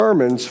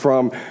sermons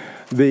from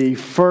the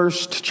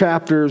first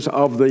chapters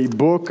of the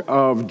book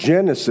of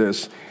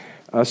Genesis,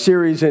 a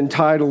series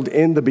entitled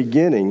In the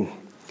Beginning.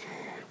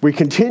 We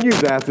continue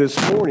that this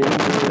morning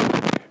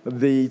with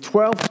the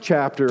 12th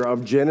chapter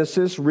of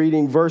Genesis,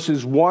 reading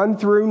verses 1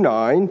 through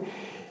 9.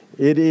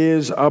 It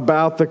is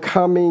about the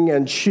coming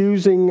and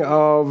choosing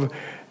of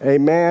a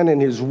man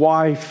and his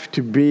wife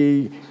to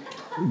be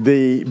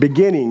the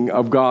beginning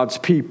of God's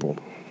people.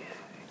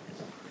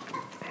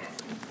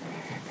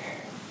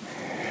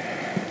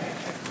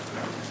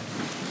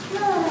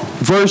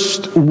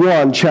 Verse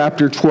 1,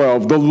 chapter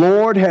 12, the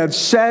Lord had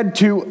said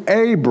to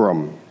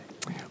Abram,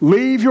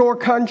 "Leave your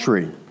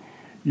country,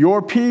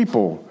 your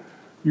people,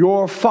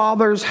 your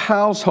father's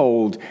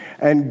household,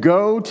 and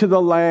go to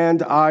the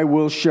land I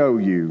will show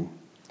you.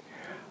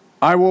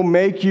 I will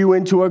make you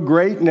into a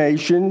great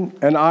nation,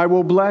 and I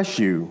will bless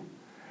you.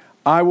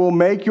 I will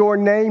make your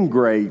name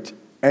great,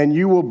 and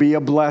you will be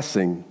a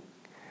blessing.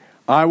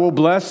 I will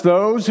bless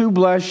those who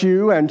bless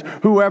you, and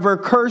whoever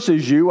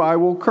curses you, I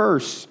will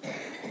curse.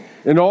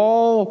 And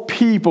all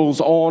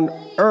peoples on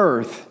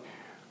earth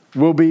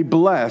will be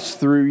blessed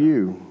through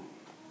you."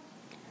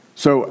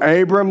 So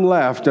Abram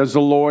left as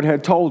the Lord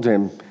had told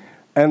him,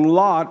 and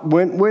Lot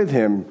went with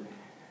him.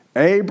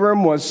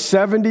 Abram was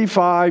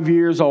 75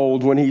 years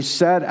old when he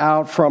set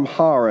out from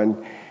Harran.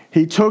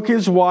 He took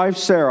his wife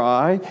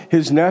Sarai,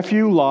 his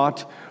nephew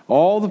Lot,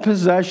 all the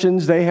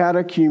possessions they had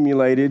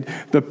accumulated,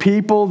 the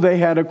people they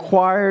had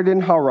acquired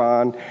in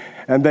Harran,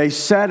 and they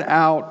set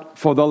out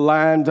for the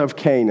land of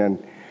Canaan.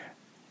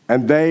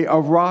 And they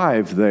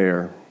arrived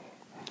there.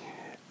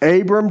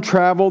 Abram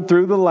traveled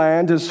through the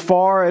land as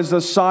far as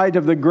the site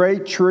of the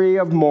great tree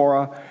of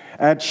Moreh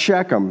at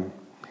Shechem.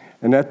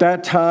 And at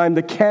that time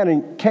the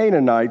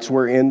Canaanites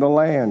were in the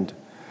land.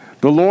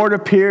 The Lord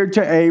appeared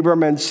to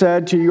Abram and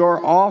said, "To your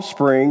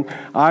offspring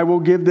I will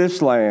give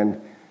this land."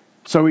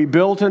 So he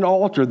built an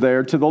altar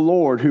there to the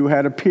Lord who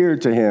had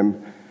appeared to him.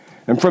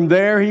 And from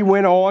there he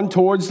went on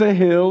towards the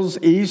hills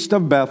east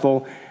of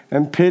Bethel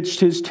and pitched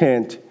his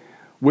tent,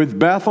 with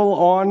Bethel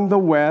on the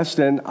west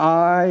and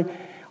Ai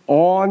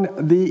on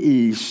the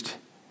east.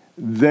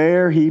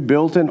 There he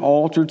built an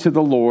altar to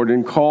the Lord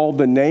and called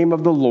the name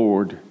of the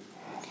Lord.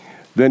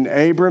 Then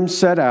Abram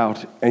set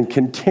out and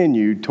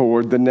continued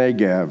toward the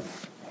Negev.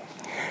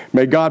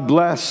 May God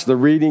bless the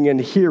reading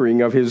and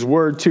hearing of his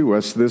word to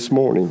us this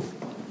morning.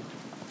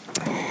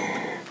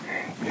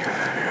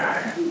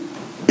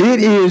 It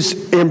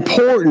is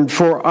important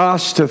for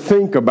us to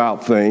think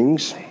about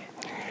things.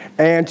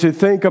 And to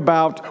think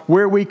about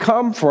where we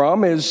come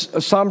from is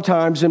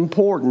sometimes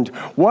important.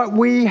 What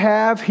we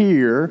have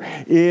here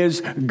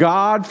is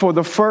God for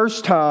the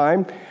first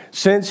time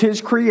since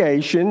his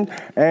creation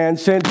and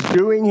since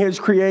doing his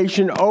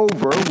creation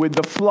over with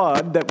the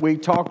flood that we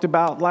talked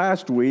about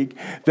last week,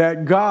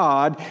 that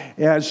God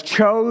has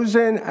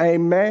chosen a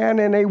man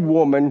and a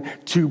woman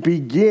to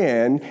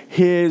begin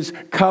his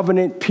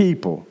covenant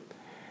people.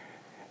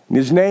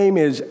 His name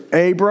is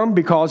Abram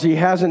because he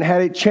hasn't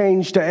had it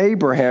changed to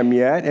Abraham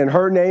yet, and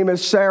her name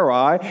is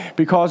Sarai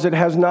because it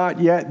has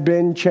not yet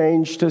been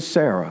changed to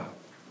Sarah.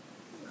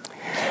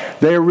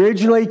 They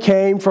originally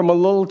came from a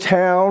little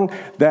town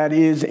that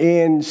is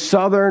in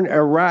southern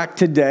Iraq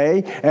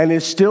today and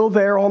is still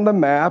there on the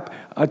map,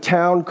 a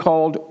town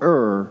called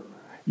Ur.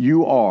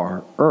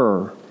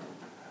 Ur.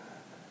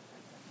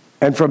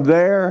 And from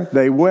there,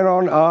 they went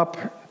on up,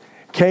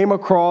 came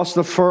across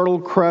the Fertile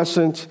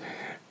Crescent,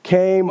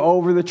 came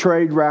over the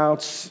trade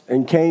routes,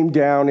 and came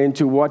down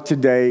into what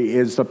today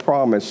is the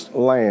Promised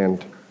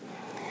Land.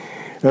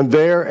 And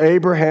there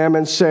Abraham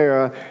and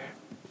Sarah,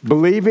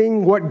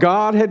 believing what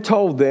God had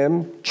told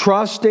them,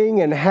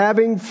 trusting and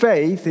having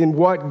faith in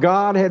what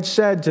God had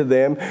said to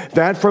them,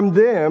 that from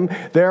them,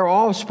 their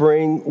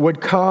offspring,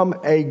 would come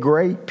a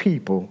great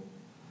people.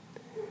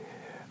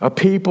 A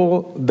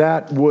people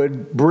that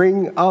would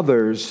bring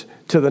others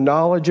to the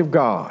knowledge of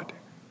God.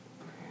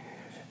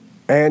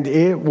 And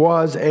it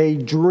was a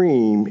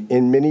dream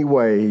in many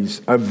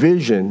ways, a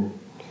vision.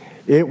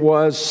 It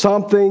was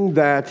something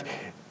that,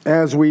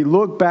 as we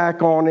look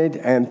back on it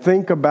and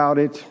think about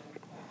it,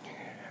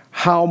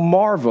 how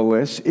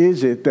marvelous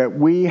is it that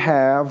we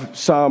have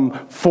some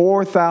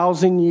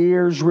 4,000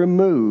 years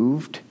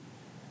removed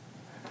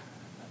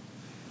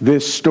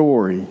this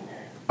story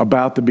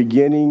about the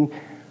beginning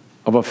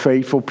of a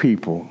faithful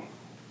people,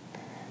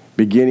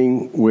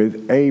 beginning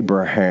with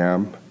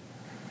Abraham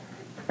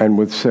and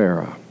with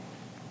Sarah.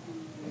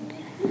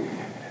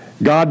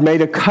 God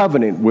made a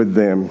covenant with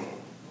them.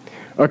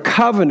 A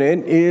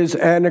covenant is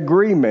an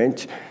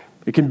agreement.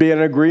 It can be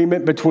an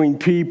agreement between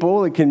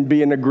people. It can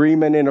be an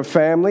agreement in a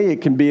family.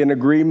 It can be an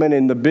agreement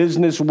in the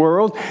business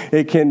world.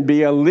 It can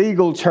be a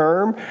legal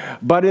term.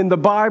 But in the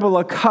Bible,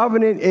 a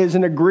covenant is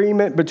an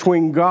agreement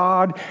between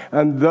God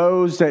and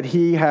those that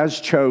he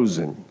has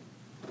chosen.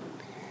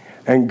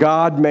 And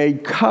God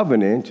made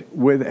covenant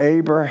with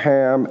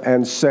Abraham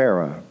and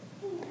Sarah.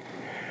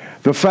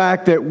 The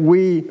fact that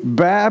we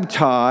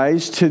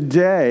baptize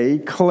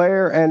today,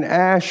 Claire and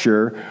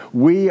Asher,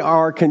 we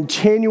are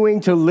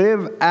continuing to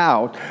live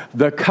out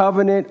the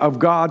covenant of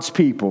God's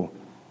people.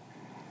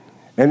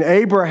 In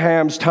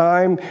Abraham's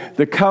time,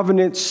 the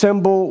covenant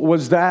symbol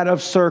was that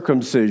of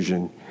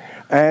circumcision.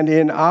 And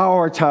in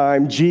our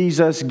time,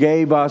 Jesus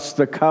gave us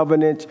the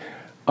covenant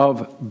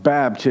of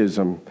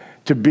baptism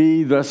to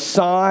be the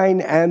sign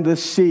and the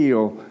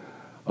seal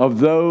of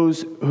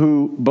those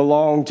who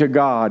belong to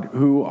God,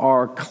 who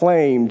are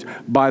claimed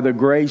by the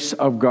grace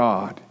of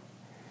God.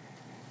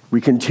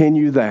 We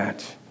continue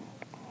that.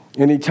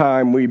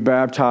 Anytime we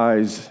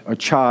baptize a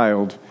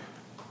child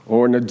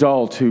or an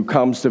adult who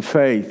comes to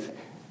faith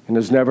and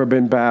has never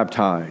been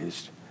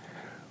baptized,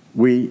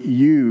 we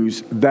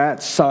use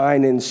that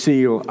sign and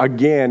seal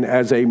again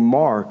as a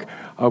mark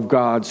of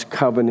God's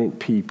covenant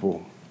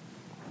people.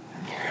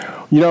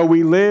 You know,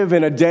 we live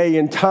in a day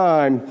and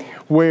time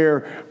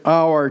where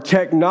our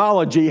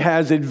technology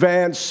has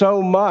advanced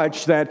so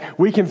much that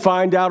we can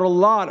find out a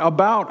lot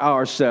about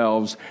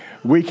ourselves.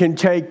 We can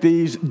take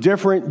these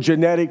different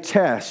genetic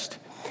tests,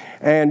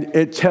 and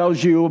it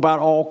tells you about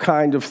all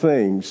kinds of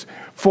things.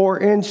 For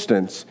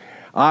instance,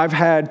 I've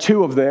had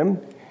 2 of them,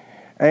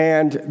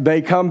 and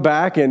they come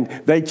back and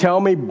they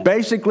tell me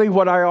basically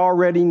what I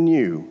already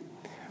knew,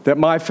 that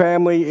my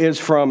family is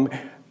from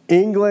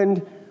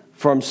England,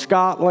 from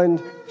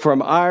Scotland,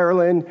 from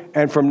Ireland,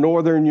 and from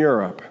Northern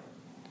Europe.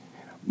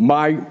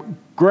 My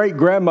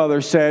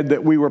great-grandmother said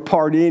that we were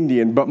part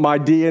Indian, but my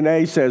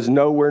DNA says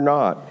no, we're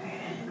not.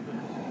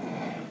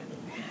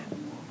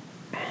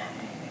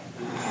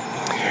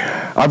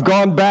 I've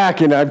gone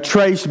back and I've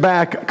traced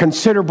back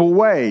considerable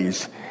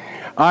ways.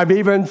 I've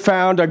even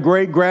found a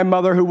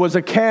great-grandmother who was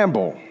a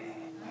Campbell.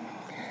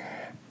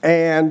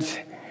 And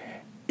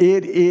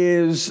it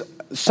is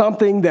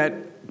something that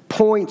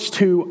points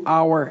to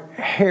our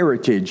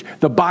heritage,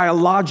 the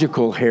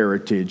biological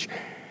heritage.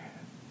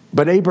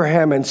 But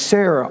Abraham and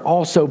Sarah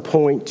also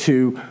point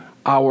to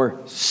our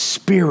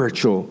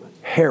spiritual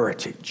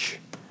heritage.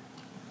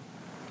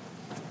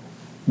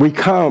 We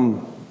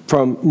come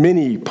from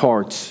many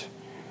parts.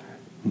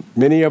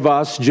 Many of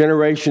us,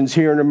 generations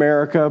here in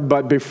America,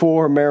 but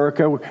before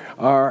America,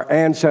 our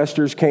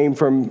ancestors came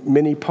from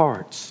many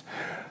parts.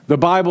 The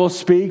Bible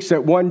speaks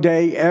that one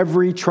day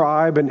every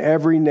tribe and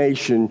every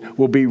nation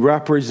will be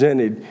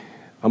represented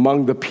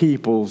among the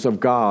peoples of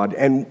God.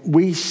 And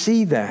we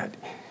see that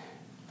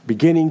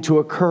beginning to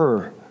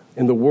occur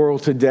in the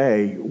world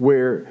today,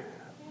 where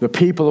the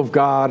people of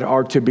God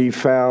are to be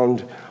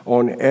found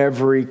on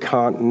every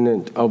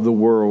continent of the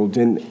world,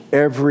 in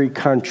every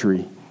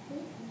country.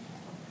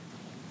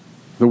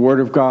 The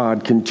Word of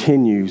God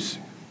continues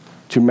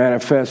to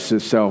manifest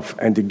itself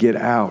and to get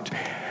out.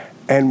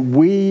 And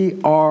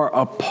we are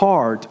a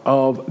part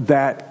of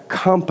that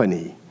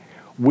company.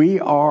 We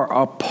are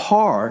a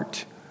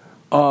part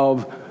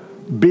of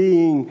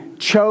being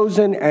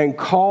chosen and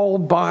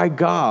called by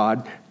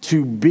God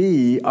to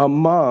be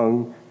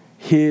among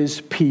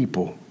His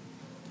people.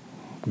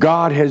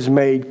 God has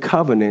made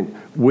covenant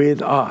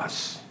with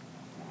us.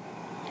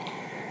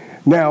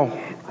 Now,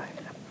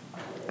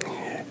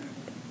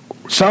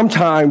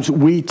 sometimes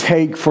we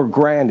take for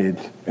granted,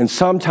 and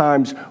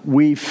sometimes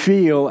we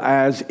feel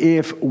as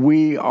if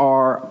we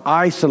are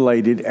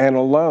isolated and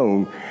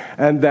alone,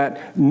 and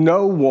that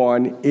no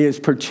one is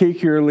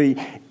particularly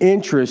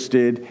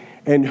interested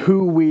in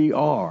who we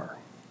are.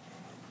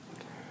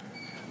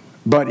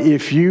 But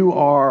if you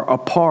are a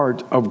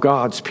part of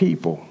God's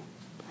people,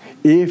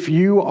 if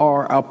you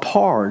are a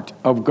part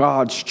of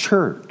God's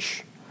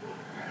church,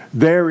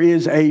 there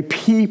is a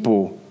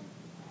people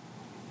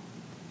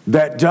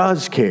that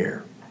does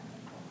care.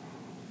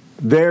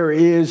 There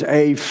is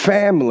a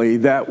family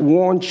that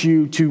wants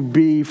you to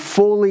be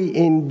fully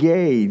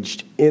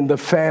engaged in the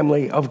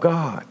family of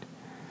God,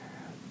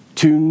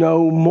 to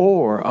know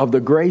more of the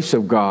grace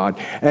of God,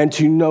 and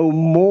to know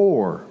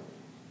more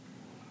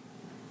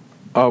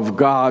of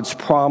God's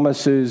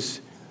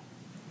promises,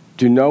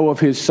 to know of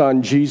His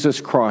Son,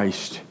 Jesus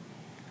Christ,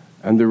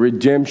 and the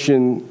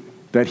redemption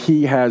that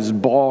He has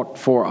bought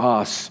for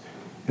us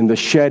in the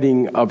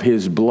shedding of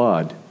His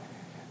blood,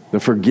 the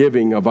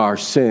forgiving of our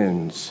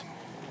sins,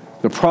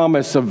 the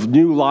promise of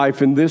new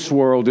life in this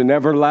world and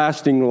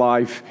everlasting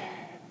life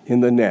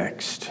in the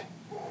next.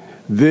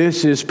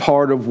 This is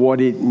part of what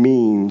it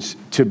means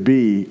to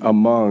be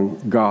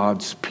among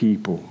God's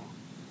people.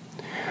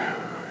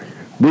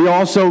 We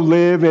also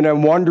live in a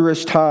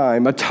wondrous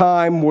time, a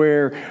time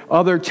where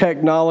other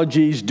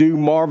technologies do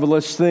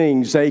marvelous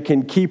things. They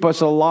can keep us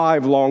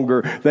alive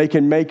longer. They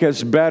can make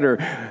us better.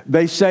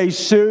 They say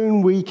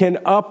soon we can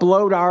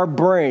upload our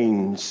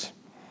brains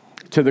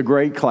to the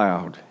great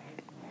cloud.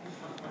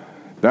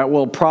 That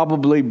will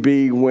probably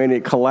be when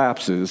it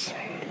collapses.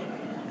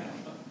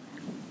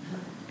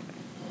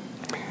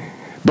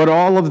 But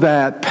all of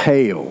that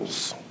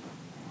pales.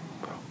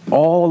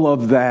 All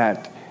of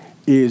that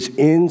is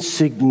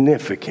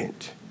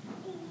insignificant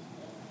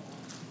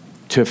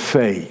to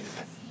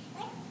faith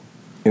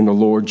in the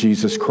Lord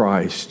Jesus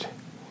Christ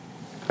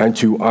and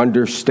to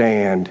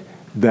understand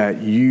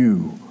that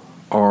you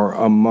are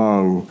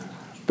among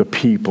the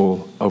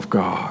people of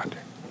God.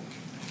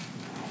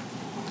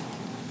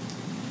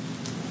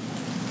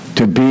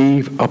 To be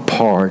a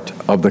part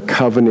of the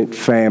covenant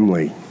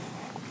family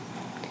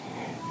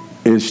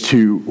is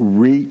to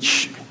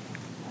reach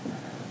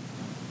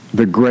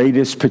the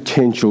greatest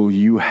potential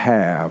you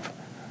have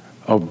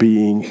of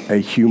being a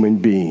human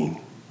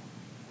being.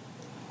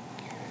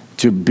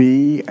 To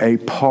be a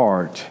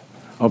part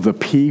of the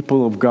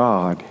people of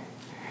God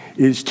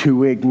is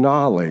to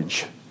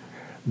acknowledge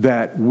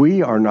that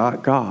we are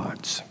not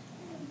gods,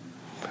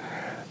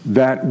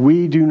 that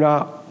we do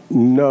not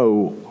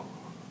know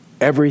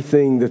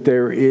everything that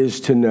there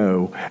is to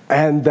know,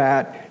 and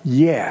that,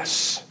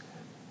 yes,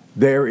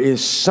 there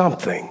is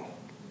something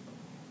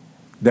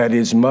that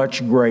is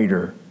much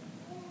greater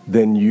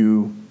than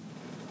you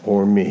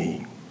or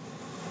me.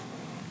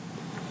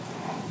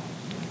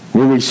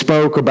 When we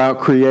spoke about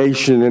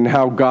creation and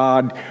how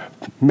God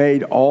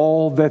made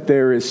all that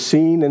there is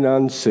seen and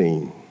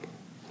unseen,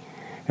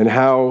 and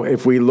how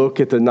if we look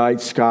at the night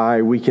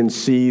sky, we can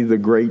see the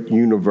great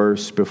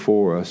universe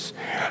before us.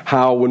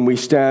 How when we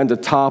stand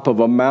atop of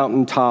a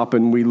mountaintop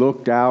and we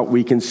look out,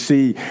 we can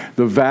see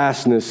the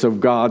vastness of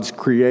God's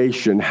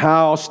creation.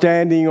 How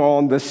standing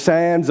on the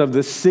sands of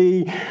the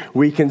sea,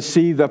 we can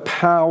see the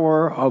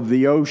power of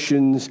the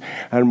oceans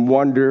and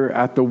wonder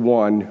at the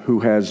one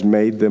who has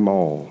made them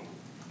all.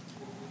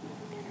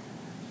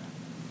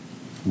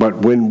 But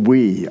when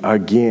we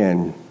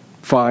again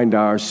find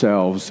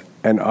ourselves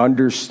and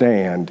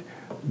understand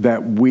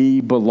that we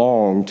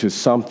belong to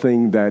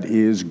something that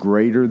is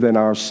greater than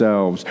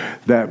ourselves,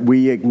 that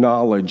we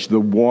acknowledge the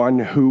one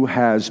who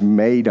has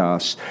made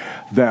us,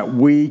 that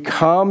we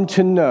come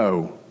to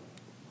know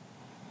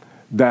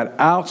that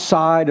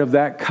outside of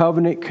that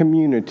covenant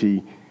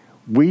community,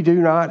 we do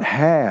not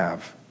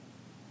have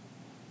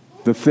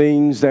the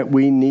things that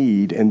we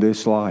need in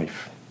this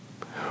life.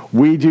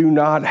 We do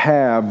not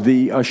have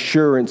the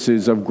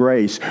assurances of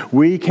grace.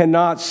 We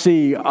cannot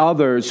see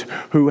others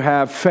who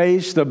have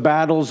faced the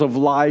battles of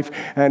life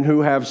and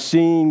who have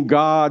seen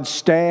God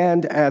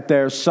stand at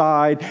their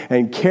side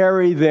and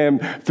carry them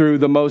through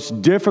the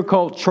most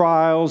difficult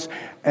trials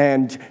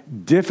and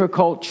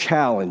difficult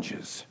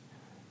challenges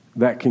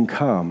that can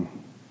come,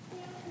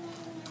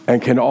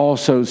 and can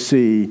also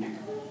see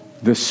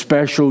the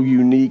special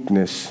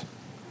uniqueness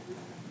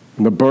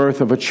in the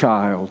birth of a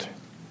child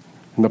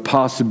and the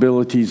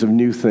possibilities of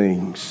new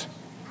things.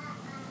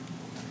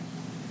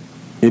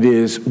 It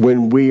is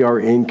when we are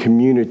in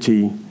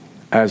community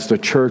as the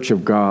church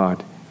of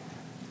God,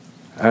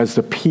 as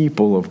the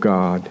people of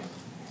God,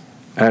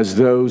 as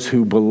those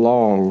who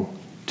belong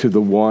to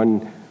the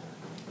one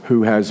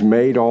who has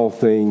made all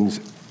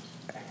things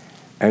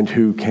and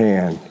who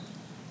can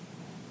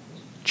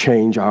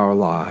change our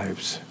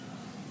lives.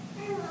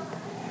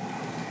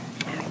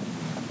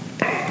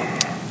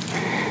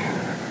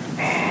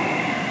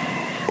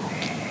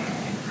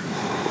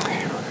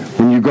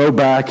 When you go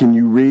back and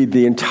you read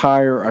the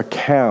entire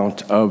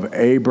account of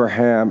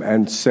Abraham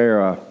and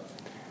Sarah,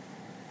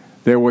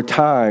 there were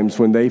times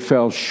when they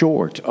fell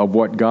short of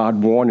what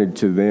God wanted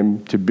to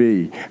them to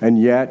be,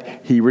 and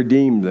yet He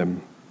redeemed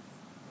them.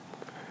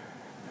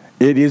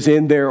 It is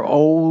in their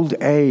old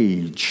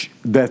age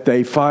that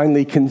they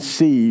finally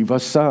conceive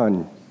a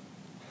son,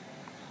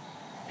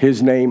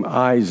 his name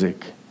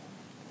Isaac,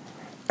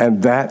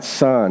 and that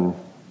son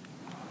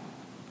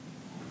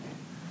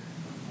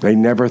they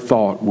never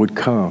thought would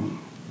come.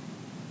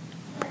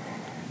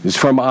 It's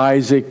from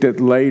Isaac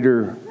that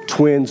later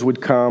twins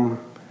would come.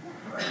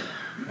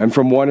 And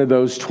from one of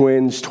those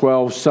twins,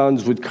 12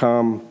 sons would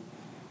come.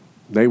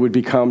 They would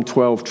become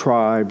 12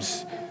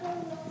 tribes.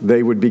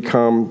 They would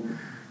become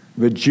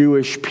the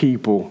Jewish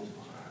people.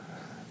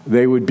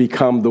 They would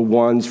become the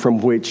ones from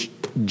which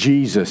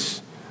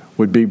Jesus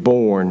would be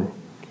born.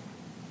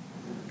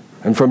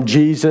 And from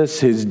Jesus,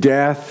 his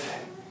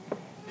death,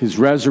 his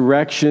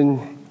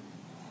resurrection,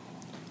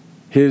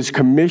 his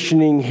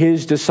commissioning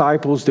his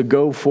disciples to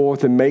go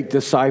forth and make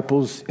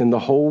disciples in the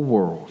whole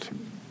world.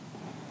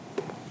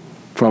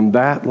 From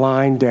that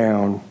line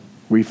down,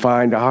 we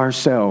find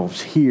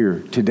ourselves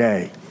here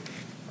today.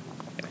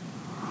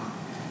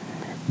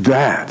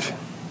 That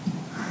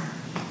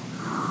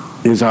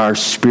is our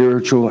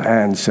spiritual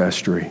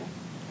ancestry.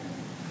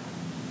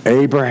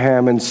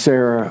 Abraham and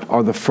Sarah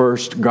are the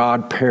first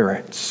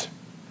godparents.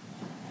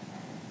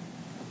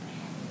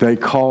 They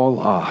call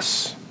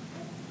us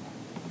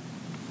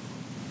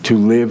to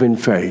live in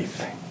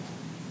faith,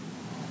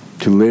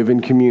 to live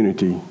in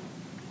community,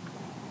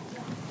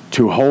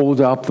 to hold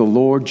up the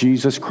Lord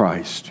Jesus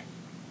Christ,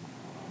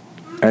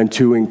 and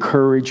to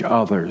encourage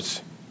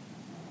others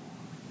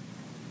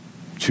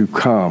to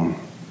come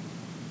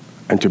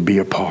and to be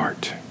a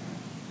part.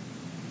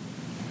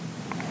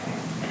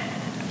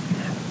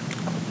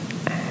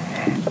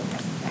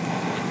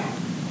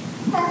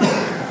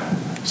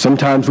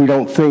 Sometimes we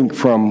don't think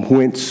from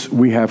whence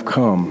we have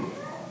come.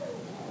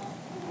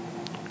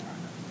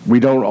 We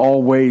don't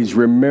always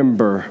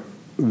remember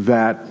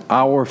that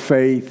our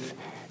faith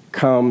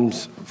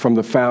comes from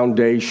the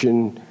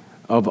foundation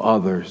of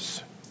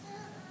others.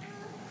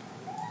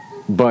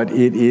 But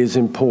it is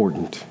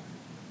important.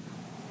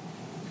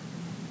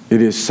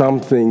 It is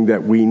something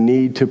that we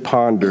need to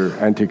ponder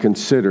and to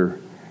consider,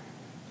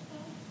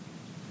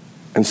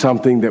 and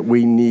something that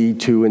we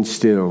need to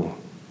instill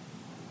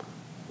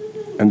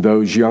in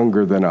those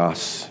younger than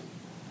us,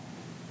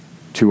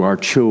 to our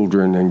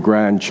children and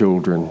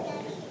grandchildren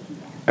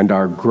and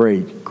our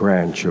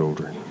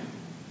great-grandchildren.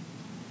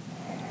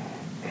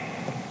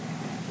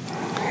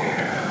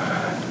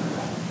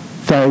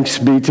 Thanks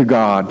be to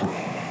God,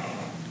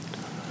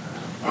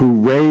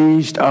 who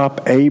raised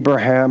up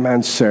Abraham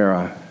and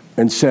Sarah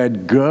and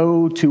said,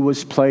 "Go to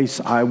this place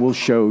I will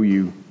show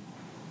you,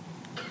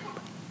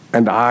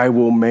 and I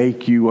will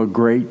make you a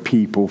great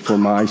people for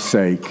my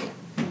sake."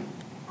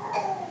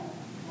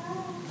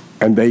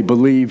 And they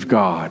believed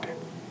God.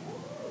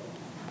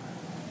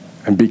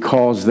 And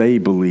because they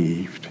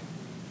believed,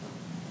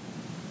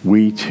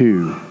 we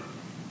too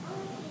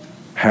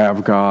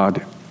have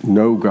God,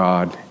 know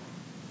God,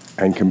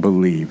 and can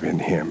believe in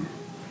him.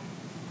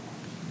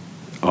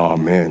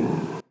 Amen.